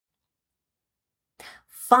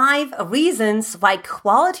5 reasons why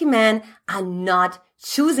quality men are not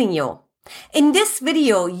choosing you. In this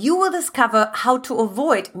video, you will discover how to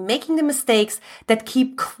avoid making the mistakes that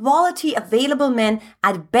keep quality available men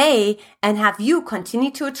at bay and have you continue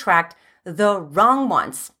to attract the wrong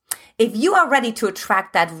ones. If you are ready to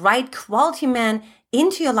attract that right quality man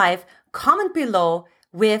into your life, comment below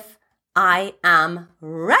with I am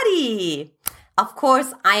ready. Of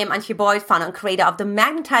course, I am Antje Boyd, founder and creator of the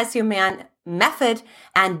Magnetize Your Man method.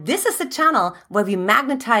 And this is the channel where we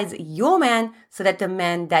magnetize your man so that the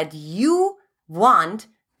man that you want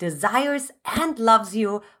desires and loves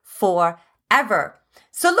you forever.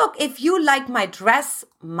 So look, if you like my dress,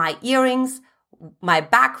 my earrings, my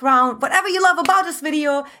background, whatever you love about this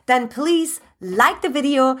video, then please like the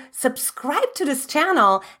video, subscribe to this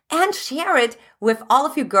channel, and share it with all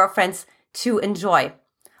of your girlfriends to enjoy.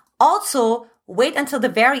 Also, wait until the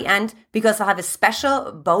very end because I have a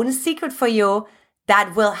special bonus secret for you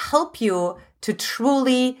that will help you to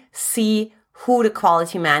truly see who the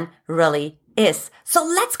quality man really is. So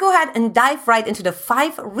let's go ahead and dive right into the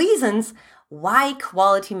 5 reasons why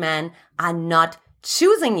quality men are not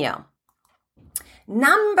choosing you.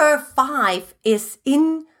 Number 5 is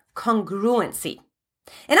incongruency.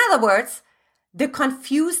 In other words, the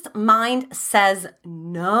confused mind says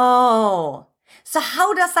no. So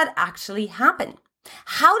how does that actually happen?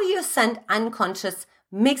 How do you send unconscious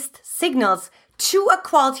mixed signals to a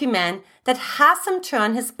quality man that has him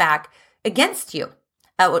turn his back against you,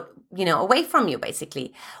 away from you,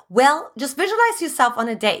 basically? Well, just visualize yourself on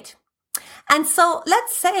a date. And so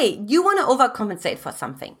let's say you want to overcompensate for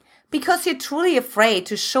something because you're truly afraid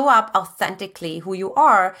to show up authentically who you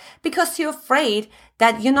are, because you're afraid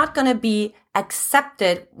that you're not going to be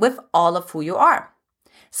accepted with all of who you are.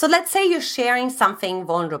 So let's say you're sharing something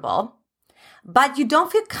vulnerable, but you don't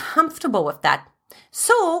feel comfortable with that.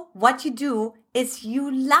 So what you do is you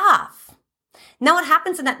laugh. Now what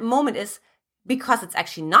happens in that moment is, because it's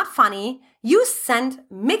actually not funny, you send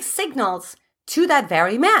mixed signals to that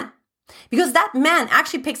very man. Because that man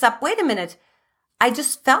actually picks up, wait a minute, I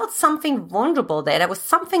just felt something vulnerable there. There was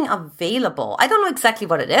something available. I don't know exactly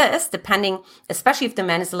what it is, depending, especially if the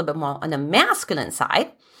man is a little bit more on the masculine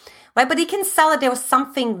side, right? But he can sell it. There was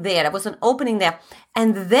something there. There was an opening there.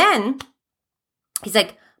 And then he's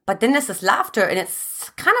like, but then there's this laughter and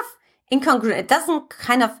it's kind of incongruent. It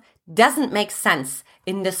doesn't make sense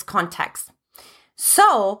in this context.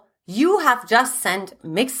 So you have just sent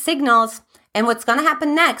mixed signals. And what's going to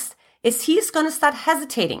happen next is he's going to start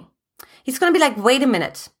hesitating. He's going to be like, wait a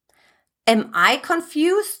minute. Am I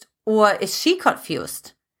confused or is she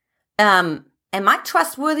confused? Am I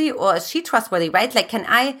trustworthy or is she trustworthy, right? Like, can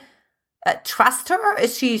I trust her?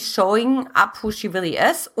 Is she showing up who she really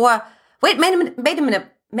is? Or wait a minute.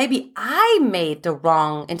 Maybe I made the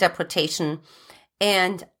wrong interpretation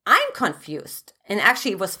and I'm confused. And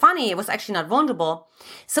actually, it was funny. It was actually not vulnerable.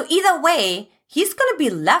 So either way, he's going to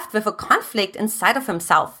be left with a conflict inside of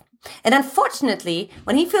himself. And unfortunately,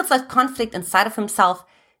 when he feels that conflict inside of himself,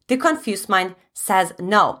 the confused mind says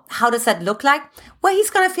no. How does that look like? Well,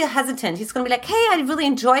 he's going to feel hesitant. He's going to be like, hey, I really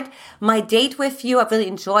enjoyed my date with you. I really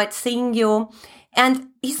enjoyed seeing you. And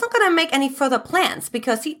he's not going to make any further plans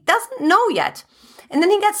because he doesn't know yet. And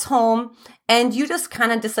then he gets home and you just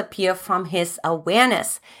kind of disappear from his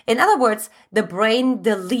awareness. In other words, the brain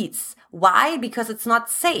deletes. Why? Because it's not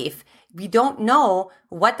safe. We don't know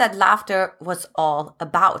what that laughter was all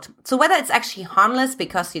about. So whether it's actually harmless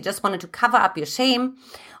because you just wanted to cover up your shame,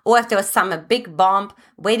 or if there was a big bomb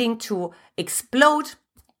waiting to explode,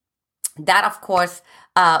 that of course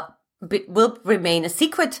will remain a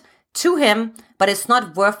secret to him, but it's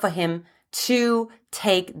not worth for him to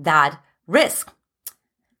take that risk.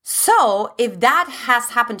 So if that has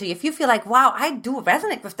happened to you, if you feel like, wow, I do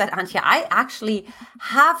resonate with that, Antje, I actually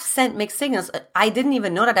have sent mixed signals. I didn't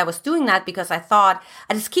even know that I was doing that because I thought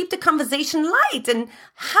I just keep the conversation light and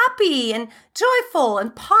happy and joyful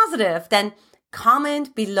and positive. Then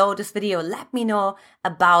comment below this video. Let me know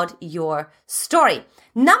about your story.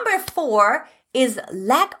 Number 4 is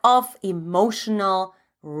lack of emotional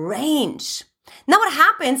range. Now what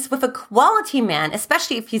happens with a quality man,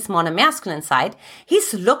 especially if he's more on the masculine side,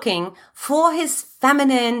 he's looking for his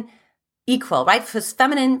feminine equal, right? For his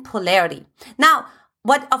feminine polarity. Now,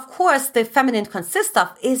 what of course the feminine consists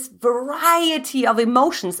of is variety of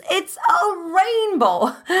emotions. It's a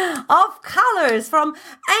rainbow of colors from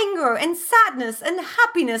anger and sadness and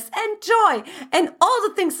happiness and joy and all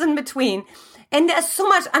the things in between. And there's so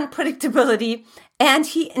much unpredictability and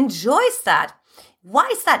he enjoys that. Why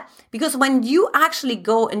is that? Because when you actually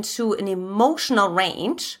go into an emotional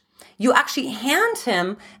range, you actually hand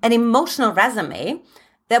him an emotional resume,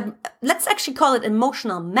 let's actually call it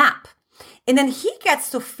emotional map. And then he gets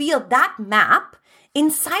to feel that map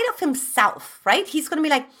inside of himself, right? He's going to be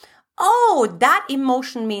like, oh, that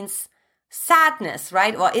emotion means sadness,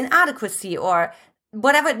 right? Or inadequacy or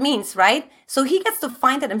whatever it means, right? So he gets to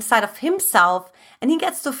find that inside of himself and he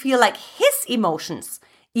gets to feel like his emotions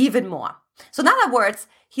even more. So in other words,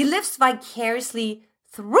 he lives vicariously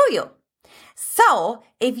through you. So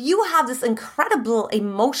if you have this incredible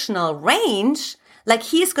emotional range, like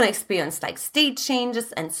he's going to experience like state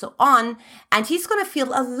changes and so on, and he's going to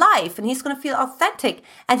feel alive and he's going to feel authentic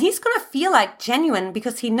and he's going to feel like genuine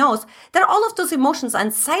because he knows that all of those emotions are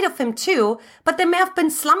inside of him too, but they may have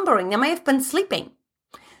been slumbering, they may have been sleeping.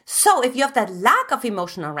 So if you have that lack of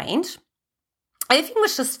emotional range, everything will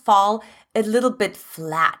just fall a little bit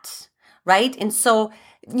flat, right? And so,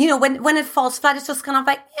 when it falls flat, it's just kind of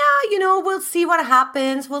like, yeah, we'll see what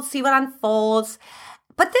happens. We'll see what unfolds.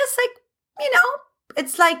 But there's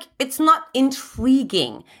it's like, it's not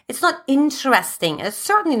intriguing. It's not interesting. It's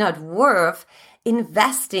certainly not worth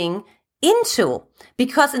investing into,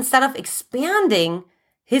 because instead of expanding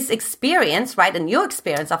his experience, right, and your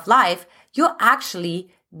experience of life, you're actually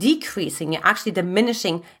decreasing, you're actually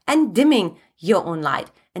diminishing and dimming your own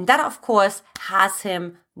light. And that, of course, has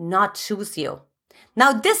him not choose you.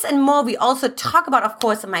 Now, this and more we also talk about, of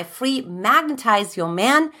course, in my free Magnetize Your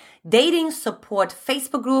Man dating support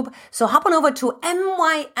Facebook group. So hop on over to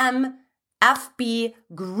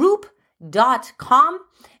mymfbgroup.com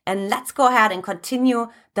and let's go ahead and continue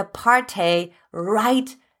the party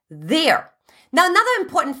right there. Now, another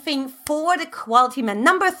important thing for the quality man,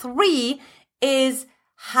 number 3, is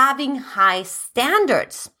having high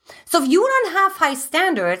standards. So if you don't have high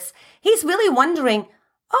standards, he's really wondering,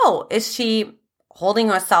 oh, is she holding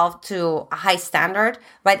herself to a high standard,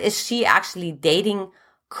 right? Is she actually dating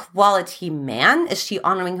quality man? Is she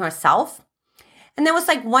honoring herself? And there was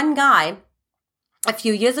like one guy a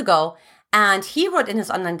few years ago, and he wrote in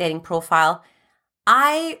his online dating profile,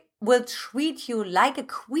 I will treat you like a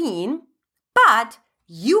queen, but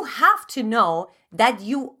you have to know that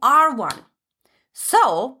you are one.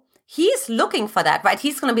 So he's looking for that, right?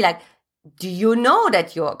 He's going to be like, do you know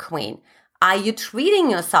that you're a queen? Are you treating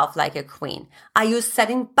yourself like a queen? Are you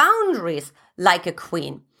setting boundaries like a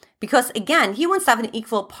queen? Because again, he wants to have an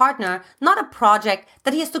equal partner, not a project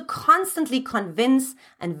that he has to constantly convince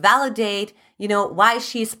and validate, why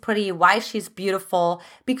she's pretty, why she's beautiful,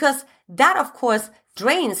 because that, of course,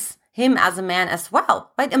 drains him as a man as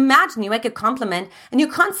well, right? Imagine you make a compliment and you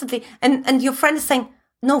constantly, and your friend is saying,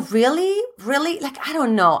 no, really? Really? Like, I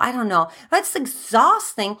don't know. That's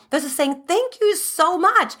exhausting versus saying, thank you so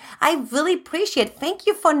much. I really appreciate it. Thank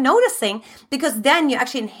you for noticing, because then you're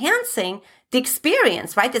actually enhancing the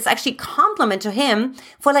experience, right? It's actually a compliment to him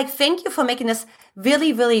for like, thank you for making this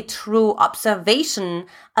really, really true observation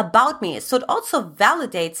about me. So it also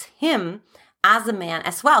validates him as a man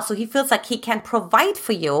as well. So he feels like he can provide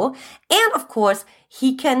for you. And of course,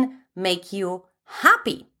 he can make you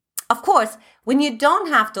happy. Of course, when you don't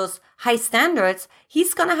have those high standards,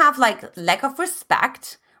 he's going to have like lack of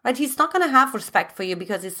respect, right? He's not going to have respect for you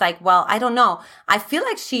because it's like, well, I don't know. I feel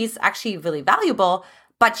like she's actually really valuable,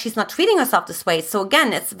 but she's not treating herself this way. So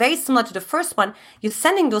again, it's very similar to the first one. You're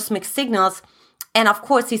sending those mixed signals. And of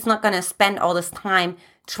course, he's not going to spend all this time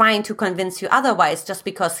trying to convince you otherwise just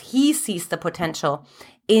because he sees the potential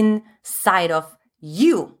inside of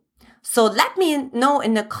you. So let me know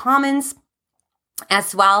in the comments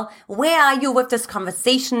as well, where are you with this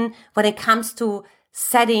conversation when it comes to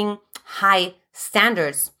setting high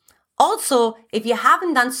standards? Also, if you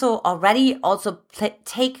haven't done so already, also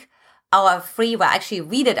take our free,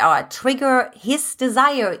 read it, our Trigger His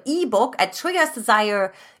Desire ebook at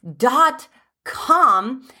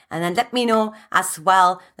triggerhisdesire.com. And then let me know as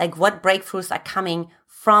well, like what breakthroughs are coming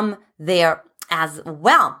from there as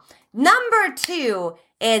well. Number 2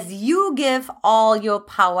 is you give all your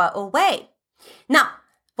power away. Now,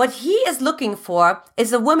 what he is looking for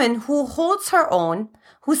is a woman who holds her own,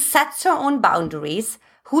 who sets her own boundaries,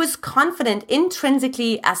 who is confident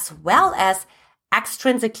intrinsically as well as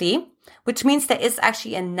extrinsically, which means there is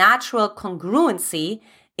actually a natural congruency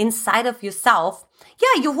inside of yourself.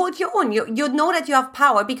 Yeah, you hold your own. You know that you have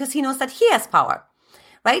power because he knows that he has power,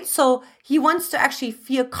 right? So he wants to actually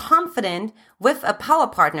feel confident with a power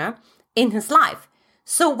partner in his life.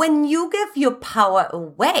 So when you give your power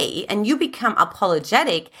away and you become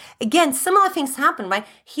apologetic, again, similar things happen, right?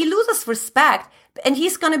 He loses respect and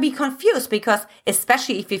he's going to be confused because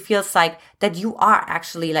especially if he feels like that you are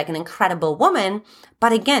actually like an incredible woman.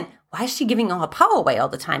 But again, why is she giving all her power away all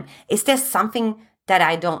the time? Is there something that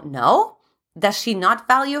I don't know? does she not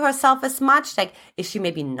value herself as much? Like, is she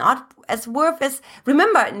maybe not as worth as?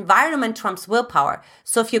 Remember, environment trumps willpower.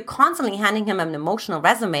 So if you're constantly handing him an emotional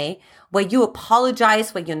resume where you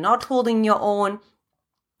apologize, where you're not holding your own,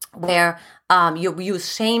 where you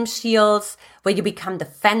use shame shields, where you become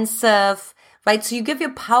defensive, right? So you give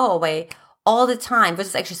your power away all the time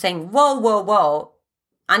versus actually saying, whoa, whoa, whoa,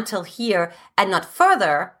 until here and not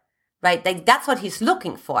further, right? Like that's what he's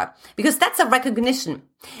looking for, because that's a recognition.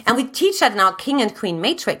 And we teach that in our King and Queen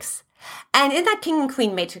Matrix. And in that King and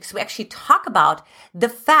Queen Matrix, we actually talk about the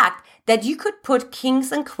fact that you could put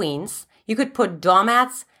kings and queens, you could put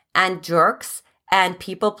doormats and jerks and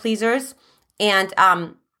people pleasers and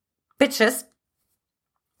bitches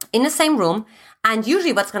in the same room. And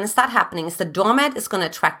usually what's going to start happening is the doormat is going to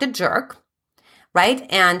attract a jerk, right?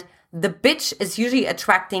 And the bitch is usually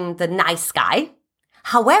attracting the nice guy.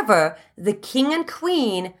 However, the king and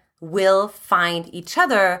queen will find each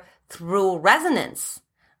other through resonance,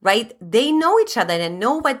 right? They know each other. They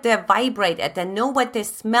know what they vibrate at. They know what they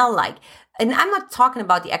smell like. And I'm not talking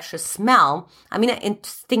about the actual smell. I mean,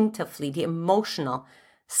 instinctively, the emotional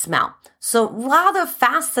smell. So rather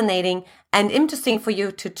fascinating and interesting for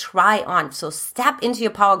you to try on. So step into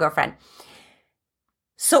your power, girlfriend.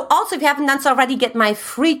 So also, if you haven't done so already, get my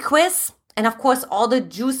free quiz. And of course, all the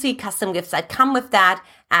juicy custom gifts that come with that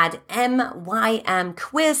at mymquiz.com.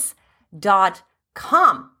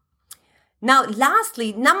 Now,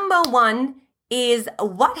 lastly, number one is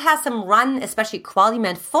what has him run, especially quality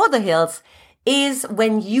men for the hills, is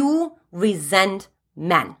when you resent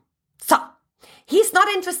men. So he's not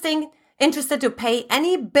interested to pay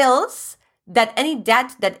any bills that any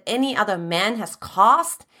debt that any other man has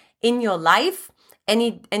caused in your life.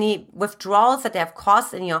 Any withdrawals that they have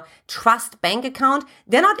caused in your trust bank account,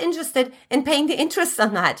 they're not interested in paying the interest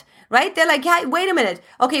on that, right? They're like, yeah, wait a minute.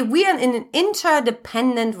 Okay, we are in an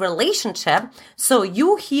interdependent relationship. So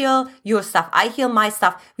you heal your stuff. I heal my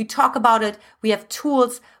stuff. We talk about it. We have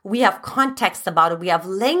tools. We have context about it. We have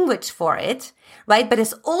language for it, right? But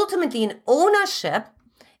it's ultimately an ownership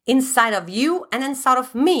inside of you and inside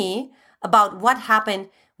of me about what happened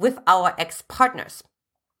with our ex-partners.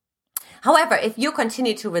 However, if you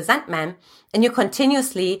continue to resent men and you're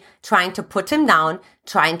continuously trying to put him down,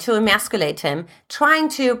 trying to emasculate him, trying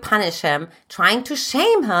to punish him, trying to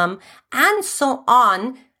shame him, and so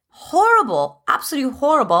on, horrible, absolutely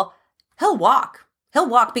horrible, he'll walk. He'll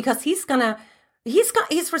walk because he's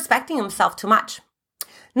respecting himself too much.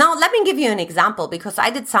 Now, let me give you an example because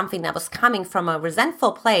I did something that was coming from a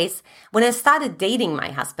resentful place when I started dating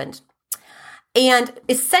my husband. And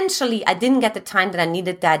essentially, I didn't get the time that I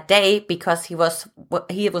needed that day because he was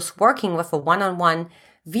working with a one-on-one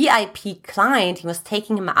VIP client. He was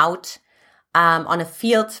taking him out on a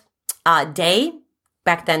field day.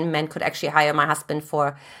 Back then, men could actually hire my husband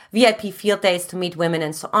for VIP field days to meet women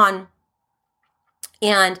and so on.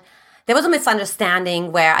 And there was a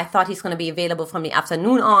misunderstanding where I thought he's going to be available from the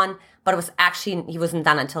afternoon on, but it was actually, he wasn't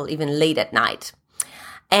done until even late at night.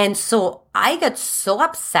 And so I got so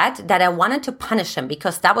upset that I wanted to punish him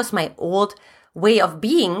because that was my old way of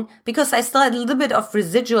being, because I still had a little bit of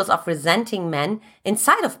residuals of resenting men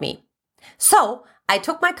inside of me. So I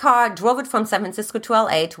took my car, drove it from San Francisco to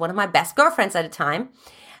LA to one of my best girlfriends at the time.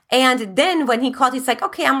 And then when he called, he's like,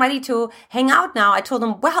 okay, I'm ready to hang out now. I told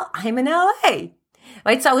him, well, I'm in LA.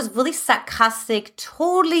 Right? So I was really sarcastic,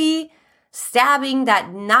 totally stabbing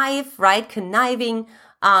that knife, right? Conniving,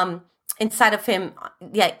 inside of him,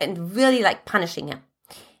 yeah, and really like punishing him.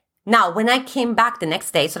 Now, when I came back the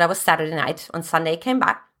next day, so that was Saturday night, on Sunday I came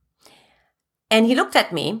back, and he looked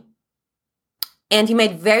at me, and he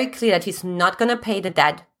made very clear that he's not going to pay the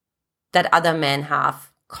debt that other men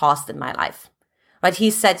have caused in my life. But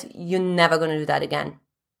he said, you're never going to do that again.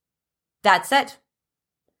 That's it.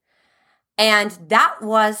 And that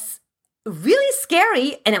was really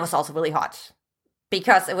scary, and it was also really hot.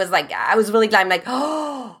 Because it was like, I was really glad. I'm like,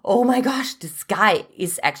 oh my gosh, this guy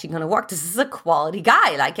is actually going to work. This is a quality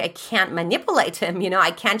guy. Like, I can't manipulate him.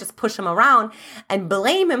 I can't just push him around and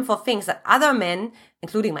blame him for things that other men,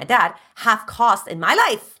 including my dad, have caused in my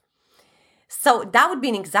life. So that would be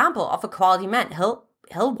an example of a quality man. He'll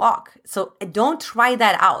walk. So don't try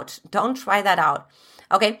that out. Don't try that out.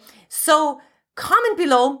 Okay. So comment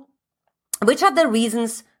below, which are the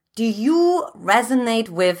reasons do you resonate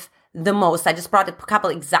with the most? I just brought a couple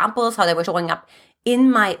examples, how they were showing up in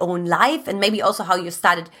my own life, and maybe also how you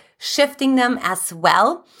started shifting them as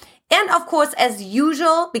well. And of course, as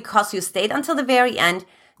usual, because you stayed until the very end,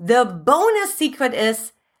 the bonus secret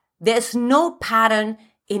is there's no pattern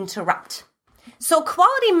interrupt. So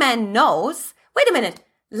quality man knows, wait a minute,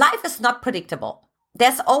 life is not predictable.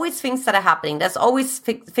 there's always things that are happening. There's always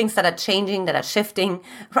things that are changing, that are shifting,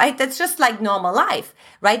 right? That's just like normal life,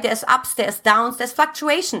 right? There's ups, there's downs, there's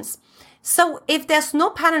fluctuations. So if there's no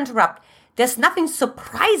pattern interrupt, there's nothing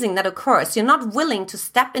surprising that occurs. You're not willing to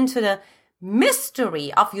step into the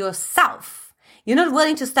mystery of yourself. You're not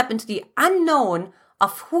willing to step into the unknown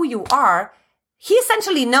of who you are. He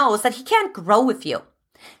essentially knows that he can't grow with you.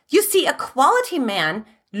 You see, a quality man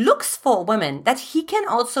looks for women that he can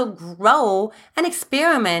also grow and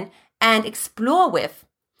experiment and explore with.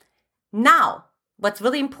 Now, what's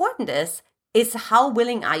really important is how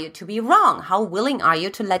willing are you to be wrong? How willing are you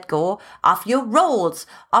to let go of your roles,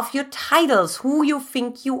 of your titles, who you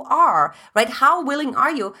think you are, right? How willing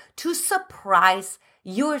are you to surprise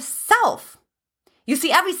yourself? You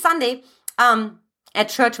see, every Sunday at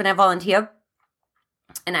church when I volunteer,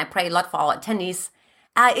 and I pray a lot for all attendees,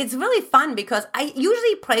 it's really fun because I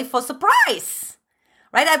usually pray for surprise,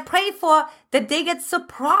 right? I pray for that they get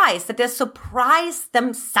surprised, that they surprise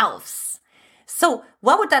themselves. So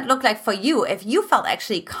what would that look like for you if you felt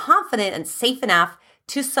actually confident and safe enough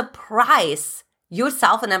to surprise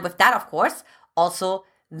yourself? And then with that, of course, also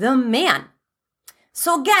the man.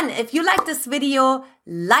 So again, if you like this video,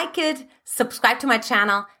 like it, subscribe to my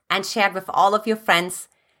channel, and share it with all of your friends.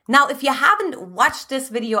 Now, if you haven't watched this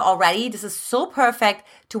video already, this is so perfect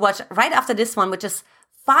to watch right after this one, which is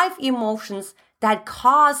 5 emotions that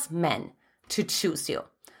cause men to choose you.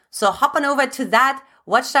 So hop on over to that,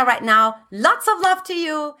 watch that right now. Lots of love to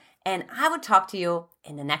you, and I will talk to you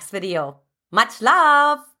in the next video. Much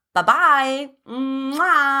love. Bye-bye.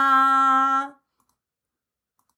 Mwah.